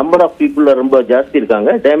வந்து நம்பர் ஆஃப் பீப்புள் ரொம்ப ஜாஸ்தி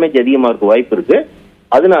இருக்காங்க, டேமேஜ் அதிகமா இருக்க வாய்ப்பு இருக்கு.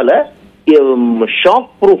 அதனால ஷாக்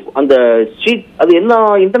ப்ரூஃப் அந்த ஷீட் அது எல்லா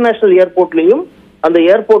இன்டர்நேஷனல் ஏர்போர்ட்லயும் அந்த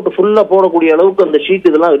ஏர்போர்ட் ஃபுல்லா போடக்கூடிய அளவுக்கு அந்த ஷீட்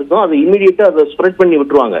இதெல்லாம் இருக்கும். அதை இமீடியட்டா அதை ஸ்ப்ரெட் பண்ணி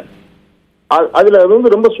விட்டுருவாங்க. அதுல அது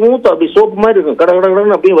வந்து ரொம்ப ஸ்மூத்தா அப்படி சோப்பு மாதிரி இருக்கும்.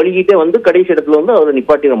 கடகடன்னு அப்படியே வலிக்கிட்டே வந்து கடைசி இடத்துல வந்து அதை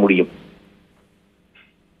நிப்பாட்டிட முடியும்.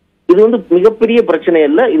 இது வந்து மிகப்பெரிய பிரச்சனை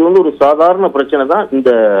இல்லை, இது வந்து ஒரு சாதாரண பிரச்சனை தான்.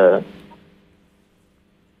 இந்த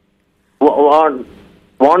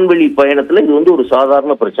வான்வெளி பயணத்துல இது வந்து ஒரு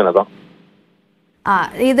சாதாரண பிரச்சனை தான்.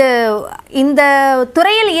 இது இந்த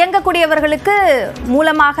துறையில் இயங்கக்கூடியவர்களுக்கு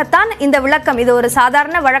மூலமாகத்தான் இந்த விளக்கம். இது ஒரு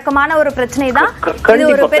சாதாரண வழக்கமான ஒரு பிரச்சனை தான், இது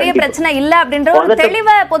ஒரு பெரிய பிரச்சனை இல்ல அப்படின்ற ஒரு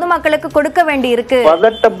தெளிவை பொதுமக்களுக்கு கொடுக்க வேண்டி இருக்கு.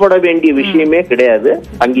 பதட்டப்பட வேண்டிய விஷயமே கிடையாது.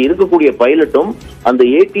 அங்க இருக்கக்கூடிய பைலட்டும் அந்த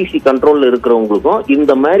ஏடிசி கண்ட்ரோல்ல இருக்கிறவங்களுக்கும்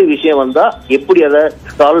இந்த மாதிரி விஷயம் வந்தா எப்படி அதை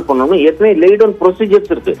சால்வ் பண்ணணும் ஏற்கனவே லேட் ஆன்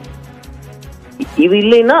ப்ரொசீஜர்ஸ் இருக்கு. இது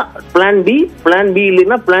இல்லைன்னா பிளான் பி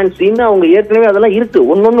இல்லைன்னா பிளான் சின்னு அவங்க ஏற்கனவே அதெல்லாம் இருக்கு.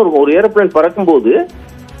 ஒன்னொன்னு இருக்கும். ஒரு ஏரோப்ளேன் பறக்கும் போது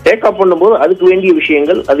டேக் ஆஃப் பண்ணும் போது அதுக்கு வேண்டிய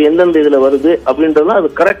விஷயங்கள் அது எந்தெந்த இதுல வருது அப்படின்றதுலாம் அது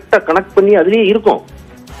கரெக்டா கனெக்ட் பண்ணி அதுலயே இருக்கும்.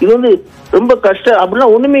 இது வந்து ரொம்ப கஷ்டம்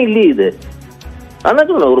அப்படிலாம் ஒண்ணுமே இல்லையே. இது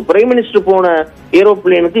அதான் ஒரு பிரைம் மினிஸ்டர் போன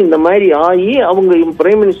ஏரோப்ளேனுக்கு இந்த மாதிரி ஆகி அவங்க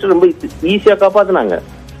பிரைம் மினிஸ்டர் ரொம்ப ஈஸியா காப்பாத்தினாங்க.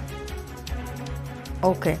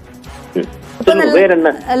 ஓகே,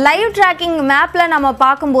 லைவ் டிராக்கிங் மேப்ல நம்ம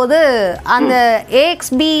பார்க்கும்போது அந்த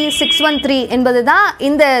AXB 613 என்பதுதான்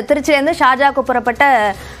இந்த திருச்சியிலிருந்து ஷார்ஜாக்கு புறப்பட்ட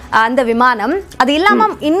அந்த விமானம். அது இல்லாம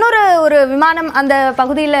ஒரு விமானம் அந்த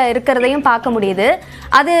பகுதியில் இருக்கிறதையும் பார்க்க முடியுது.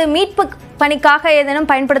 அது மீட்பு பணிக்காக ஏதேனும்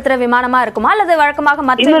பயன்படுத்துற விமானமா இருக்குமா அல்லது வழக்கமாக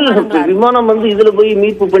மற்ற விமானம் வந்து இதுல போய்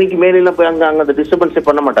மீட்பு பணிக்கு மேல எல்லாம் போய் அங்க அந்த டிஸ்டர்பன்ஸ்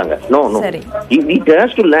பண்ண மாட்டாங்க. No no, it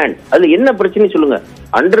has to land. அது என்ன பிரச்சனை சொல்லுங்க?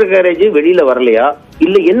 அண்டர் கேரேஜ் வெளியில வரலையா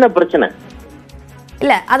இல்ல என்ன பிரச்சனை?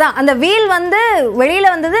 இல்ல அதான் அந்த வீல் வந்து வெளியில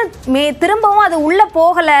வந்தது, திரும்பவும் அது உள்ள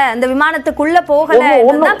போகல, அந்த விமானத்துக்குள்ள போகல,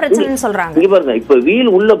 அதுதான் பிரச்சனைன்னு சொல்றாங்க. இங்க பாருங்க, இப்ப வீல்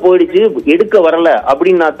உள்ள போயிடுச்சு எடுக்க வரல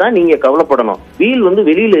அப்படின்னா தான் நீங்க கவலைப்படணும். வீல் வந்து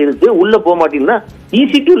வெளியில இருக்கு உள்ள போக மாட்டீங்கன்னா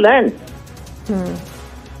ஈஸி டு லேண்ட்.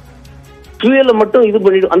 ஃபியூயலை மட்டும் இது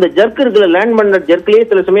பண்ணிடும். அந்த ஜர்க் இருக்குல்ல, லேண்ட் பண்ண ஜர்க்லயே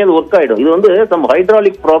சில சமயம் அது ஒர்க் ஆயிடும். இது வந்து சம்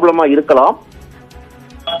ஹைட்ராலிக் ப்ராப்ளமா இருக்கலாம்.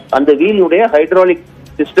 அந்த வீலுடைய ஹைட்ராலிக்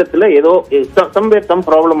சிஸ்டத்துல ஏதோ சம்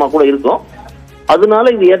ப்ராப்ளமா கூட இருக்கும். அதனால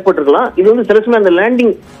இது ஏற்பட்டிருக்கலாம். இது வந்து சில சமயம் அந்த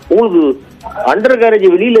லேண்டிங் உங்களுக்கு அண்டர் கேரேஜ்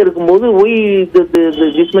வெளியில இருக்கும்போது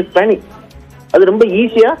பேனிக் அது ரொம்ப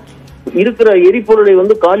ஈஸியா இருக்கிற எரிபொருளை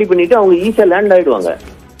வந்து காலி பண்ணிட்டு அவங்க ஈஸியா லேண்ட் ஆயிடுவாங்க.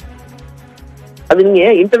 அது நீங்க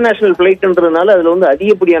இன்டர்நேஷனல் பிளைட்ன்றதுனால அதுல வந்து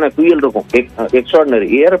அதிகப்படியான ஃபியூயல் இருக்கும். எக்ஸ்ட்ராடினரி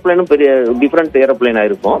ஏரோப்ளேனும் பெரிய டிஃபரெண்ட் ஏரோப்ளேனா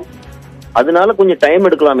இருக்கும். அதனால கொஞ்சம் டைம்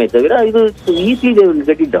எடுக்கலாமே தவிர இது ஈஸிலி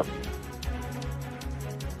கட்டிட்டோம்.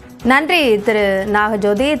 நன்றி திரு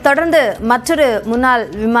நாகஜோதி. தொடர்ந்து மற்றொரு முன்னாள்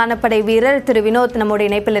விமானப்படை வீரர் திரு வினோத் நம்முடைய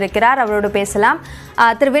இணைப்பில் இருக்கிறார், அவரோடு பேசலாம்.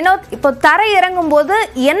 திரு வினோத், இப்போ தரை இறங்கும் போது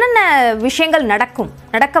என்னென்ன விஷயங்கள்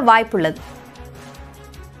நடக்க வாய்ப்புள்ளது?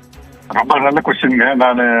 ரொம்ப நல்ல கொஸ்டின்ங்க.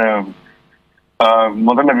 நான்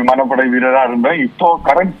முதல்ல விமானப்படை வீரரா இருந்தேன். இப்போ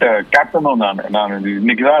கரண்ட் கேப்டனும் நான்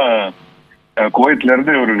இன்னைக்குதான் குவைத்ல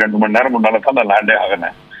இருந்து ஒரு 2 மணி நேரம் முன்னால தான் நான் லேண்டே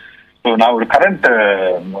ஆகினேன். ஸோ நான் ஒரு கரண்ட்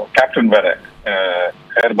கேப்டன் வேற,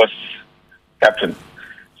 Airbus captain.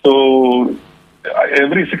 So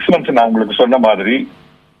every 6 months நான் உங்களுக்கு சொன்ன மாதிரி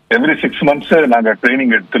எவ்ரி 6 months நாங்கள்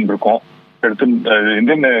ட்ரைனிங் எடுத்துட்டு இருக்கோம்.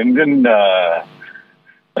 இந்தியன்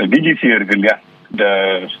டிஜிசி இருக்கு இல்லையா,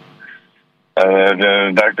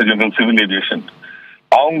 டைரக்டர் ஜெனரல் சிவில் ஏவியேஷன்,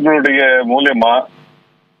 அவங்களுடைய மூலமா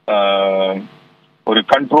ஒரு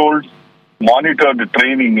கண்ட்ரோல்ட் மானிட்டர்டு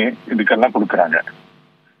ட்ரைனிங் இதுக்கெல்லாம் கொடுக்குறாங்க.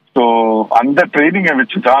 ஸோ அந்த ட்ரைனிங்கை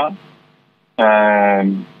வச்சுதான்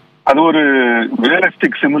அது ஒரு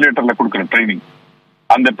ரியலிஸ்டிக் சிமுலேட்டர்ல கொடுக்குற ட்ரைனிங்.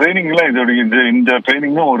 அந்த ட்ரைனிங்ல இதோடைய இந்த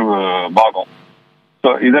ட்ரைனிங்கும் ஒரு பாகம். ஸோ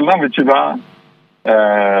இதெல்லாம் வச்சுதான்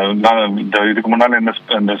நான் இதுக்கு முன்னால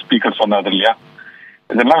என்ன ஸ்பீக்கர் சொன்னது இல்லையா,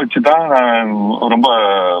 இதெல்லாம் வச்சுதான் ரொம்ப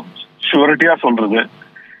ஷூரிட்டியா சொல்றது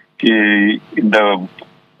இந்த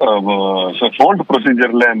ஃபோல்ட்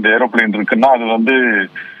ப்ரொசீஜர்ல இந்த ஏரோப்ளேன் இருக்குன்னா அது வந்து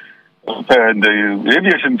இந்த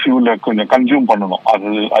ஏவியேஷன் ஃபியூல கொஞ்சம் கன்சியூம் பண்ணணும்.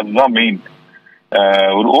 அதுதான் மெயின்.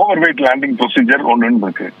 ஒரு ஓவர் வெயிட் லேண்டிங் ப்ரொசீஜர் ஒன்னு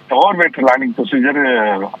இருக்கு. ஓவர் வெயிட் லேண்டிங் ப்ரொசீஜர்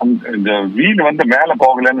இந்த வீல் வந்து மேல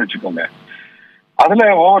போகலன்னு வச்சுக்கோங்க, அதுல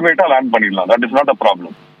ஓவர் வெயிட்டா லேண்ட் பண்ணிடலாம். That is not a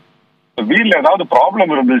problem. வீல்ல ஏதாவது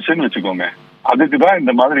ப்ராப்ளம் இருந்துச்சுன்னு வச்சுக்கோங்க, அதுக்குதான்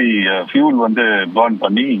இந்த மாதிரி ஃபியூல் வந்து பர்ன்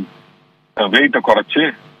பண்ணி வெயிட்டை குறைச்சு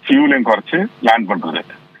ஃபியூலையும் குறைச்சு லேண்ட் பண்றது.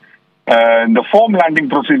 இந்த ஃபோம்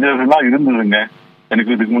லேண்டிங் ப்ரொசீஜர்ஸ் எல்லாம் இருந்ததுங்க.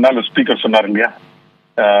 எனக்கு இதுக்கு முன்னால ஸ்பீக்கர் சொன்னார் இல்லையா,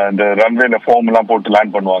 இந்த ரன்வேல ஃபோம் எல்லாம் போட்டு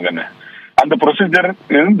லேண்ட் பண்ணுவாங்கன்னு. அந்த ப்ரொசீஜர்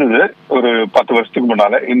இருந்தது ஒரு 10 வருஷத்துக்கு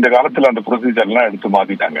முன்னால. இந்த காலத்துல அந்த ப்ரொசீஜர் எல்லாம் எடுத்து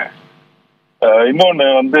மாத்திட்டாங்க. இன்னொன்னு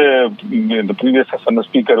வந்து இந்த ப்ரீவியஸ் சொன்ன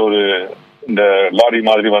ஸ்பீக்கர் ஒரு இந்த லாரி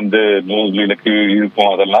மாதிரி வந்து நோஸ்லீலுக்கு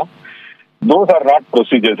இருக்கும், அதெல்லாம் those are not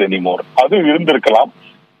procedures anymore. அது இருந்திருக்கலாம்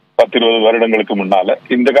 10-20 வருடங்களுக்கு முன்னால.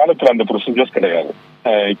 இந்த காலத்துல அந்த ப்ரொசீஜர்ஸ் கிடையாது.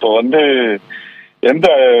 இப்போ வந்து எந்த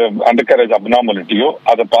அண்டர் கேரேஜ் அப்னார்மாலிட்டியோ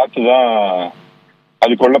அதை பார்த்துதான்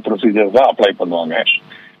அதுக்குள்ள ப்ரொசீஜர் தான் அப்ளை பண்ணுவாங்க.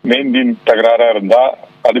 மெயின் பீம் தகராறா இருந்தா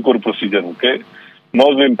அதுக்கு ஒரு ப்ரொசீஜர் இருக்கு,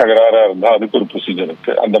 நோஸ் பீம் தகராறா இருந்தா அதுக்கு ஒரு ப்ரொசீஜர்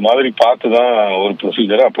இருக்கு. அந்த மாதிரி பார்த்துதான் ஒரு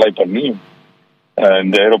ப்ரொசீஜரை அப்ளை பண்ணி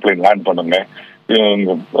இந்த ஏரோப்ளேன் லேண்ட் பண்ணுங்க.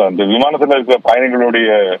 அந்த விமானத்துல இருக்கிற பயணிகளுடைய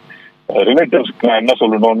ரிலேட்டிவ்ஸ்க்கு நான் என்ன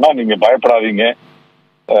சொல்லணும்னா, நீங்க பயப்படாதீங்க.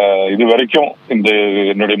 இது வரைக்கும் இந்த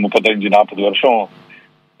என்னுடைய 35-40 வருஷம்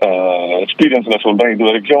எக்ஸ்பீரியன்ஸ்ல சொல்றேன், இது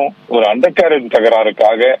வரைக்கும் ஒரு அண்டர் கேரேஜ்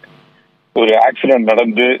தகராறுக்காக ஒரு ஆக்சிடென்ட்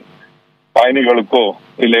நடந்து பயணிகளுக்கோ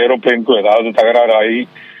இல்ல ஏரோப்ளேனுக்கோ ஏதாவது தகராறு ஆகி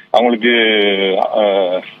அவங்களுக்கு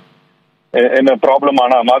என்ன ப்ராப்ளம்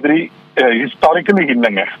ஆன மாதிரி ஹிஸ்டாரிக்கலி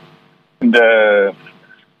இல்லைங்க. இந்த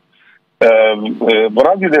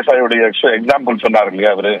மொரார்ஜி தேசாயோடைய எக்ஸாம்பிள் சொன்னார்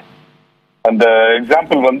இல்லையா அவரு, அந்த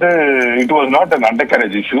எக்ஸாம்பிள் வந்து it was not an under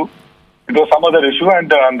garage issue, it was some other issue.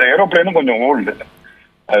 And அந்த ஏரோப்ளேனும் கொஞ்சம் ஓல்டு.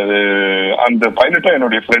 அது அந்த பைலட்டும்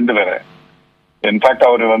என்னுடைய ஃப்ரெண்டு வேற. இன்ஃபேக்ட்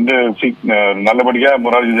அவர் வந்து நல்லபடியா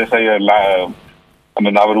மொரார்ஜி தேசாய்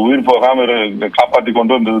அவர் உயிர் போகாம காப்பாற்றி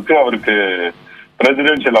கொண்டு வந்ததுக்கு அவருக்கு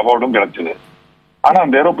பிரசிடென்சியல் அவார்டும் கிடைச்சது. ஆனா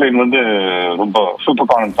அந்த ஏரோப்ளேன் வந்து ரொம்ப சூப்பர்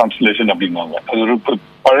கான்ஸ்டலேஷன் அப்படின்வாங்க. அது ஒரு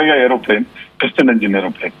பழைய ஏரோப்ளேன், பிஸ்டன் என்ஜின்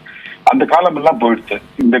ஏரோப்ளேன். அந்த காலம் எல்லாம் போயிடுச்சு.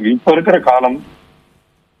 இந்த இப்ப இருக்கிற காலம்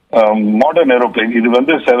மாடர்ன் ஏரோப்ளேன். இது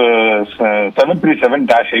வந்து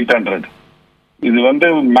 737-800. இது வந்து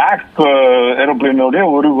மேக்ஸ் ஏரோப்ளேனோடைய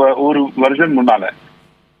ஒரு வெர்ஷன் முன்னால.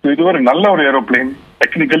 இது ஒரு நல்ல ஒரு ஏரோப்ளேன்,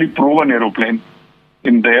 டெக்னிக்கலி ப்ரூவன் ஏரோப்ளேன்.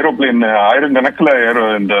 இந்த ஏரோப்ளேன் ஆயிரக்கணக்கில்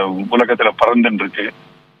இந்த உலகத்துல பறந்துன்னு இருக்கு.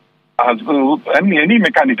 எனி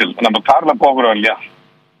மெக்கானிக்கல், நம்ம கார்ல போகிறோம் இல்லையா,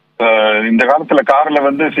 இந்த காலத்துல கார்ல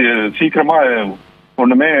வந்து சீக்கிரமா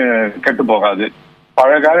ஒண்ணுமே கெட்டு போகாது.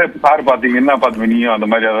 பழைய கார் பாத்தீங்கன்னா நீயும் அந்த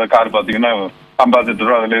மாதிரி ஏதாவது கார் பாத்தீங்கன்னா 50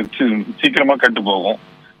 ரூபா அதுல சீக்கிரமா கெட்டு போகும்.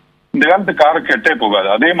 இந்த காலத்து காரை கெட்டே போகாது.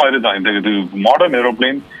 அதே மாதிரிதான் இது மாடர்ன்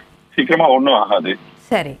ஏரோப்ளேன் சீக்கிரமா ஒண்ணும் ஆகாது.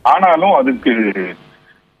 ஆனாலும் அதுக்கு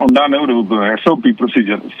உண்டான ஒரு SOP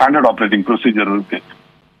procedure, standard operating procedure இருக்கு.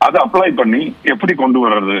 அதை அப்ளை பண்ணி எப்படி கொண்டு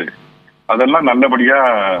வர்றது அதெல்லாம் நல்லபடியா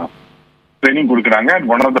ட்ரைனிங் கொடுக்குறாங்க.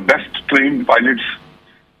 One of the best train pilots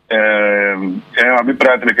என்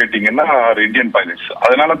அபிப்பிராயத்துல கேட்டீங்கன்னா இந்தியன் பைலட்ஸ்.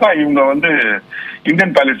 அதனாலதான் இவங்க வந்து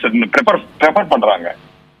இந்தியன் பைலட்ஸ் ப்ரிஃபர் பண்றாங்க.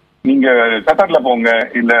 நீங்க கத்தார்ல போங்க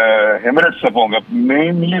இல்ல எமிரேட்ஸ்ல போங்க,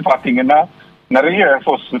 மெயின்லி பாத்தீங்கன்னா நிறைய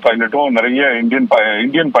ஏர்ஃபோர்ஸ் பைலட்டும் நிறைய இந்தியன்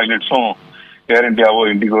பைலட்ஸும் ஏர் இந்தியாவோ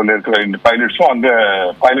இண்டிகோல இருக்கிற பைலட்ஸும் அங்க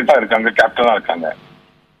பைலட்டா இருக்காங்க, கேப்டனா இருக்காங்க.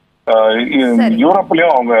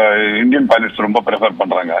 யூரோப்லயும் அவங்க இந்தியன் பைலட்ஸ் ரொம்ப ப்ரிஃபர்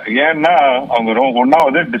பண்றாங்க. ஏன்னா அவங்க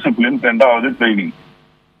ஒன்னாவது டிசிப்ளின், ரெண்டாவது training.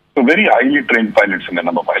 So very highly train பைலட்ஸுங்க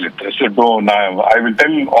நம்ம pilot. I will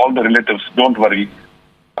tell all the relatives, don't worry.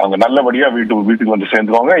 அவங்க நல்லபடியா வீட்டுக்கு வந்து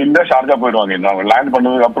சேர்ந்துருவாங்க. இல்ல ஷார்ஜா போயிடுவாங்க. அவங்க லேண்ட்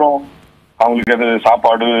பண்ணதுக்கு அப்புறம் அவங்களுக்கு அது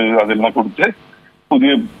சாப்பாடு அதெல்லாம் கொடுத்து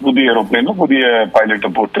புதிய ஏரோப்ளேன்ல புதிய பைலட்டை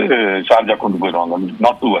போட்டு ஷார்ஜா கொண்டு போயிடுவாங்க.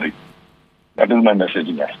 Not to worry. That is my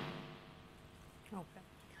message.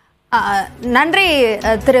 நன்றி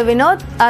திரு வினோத்.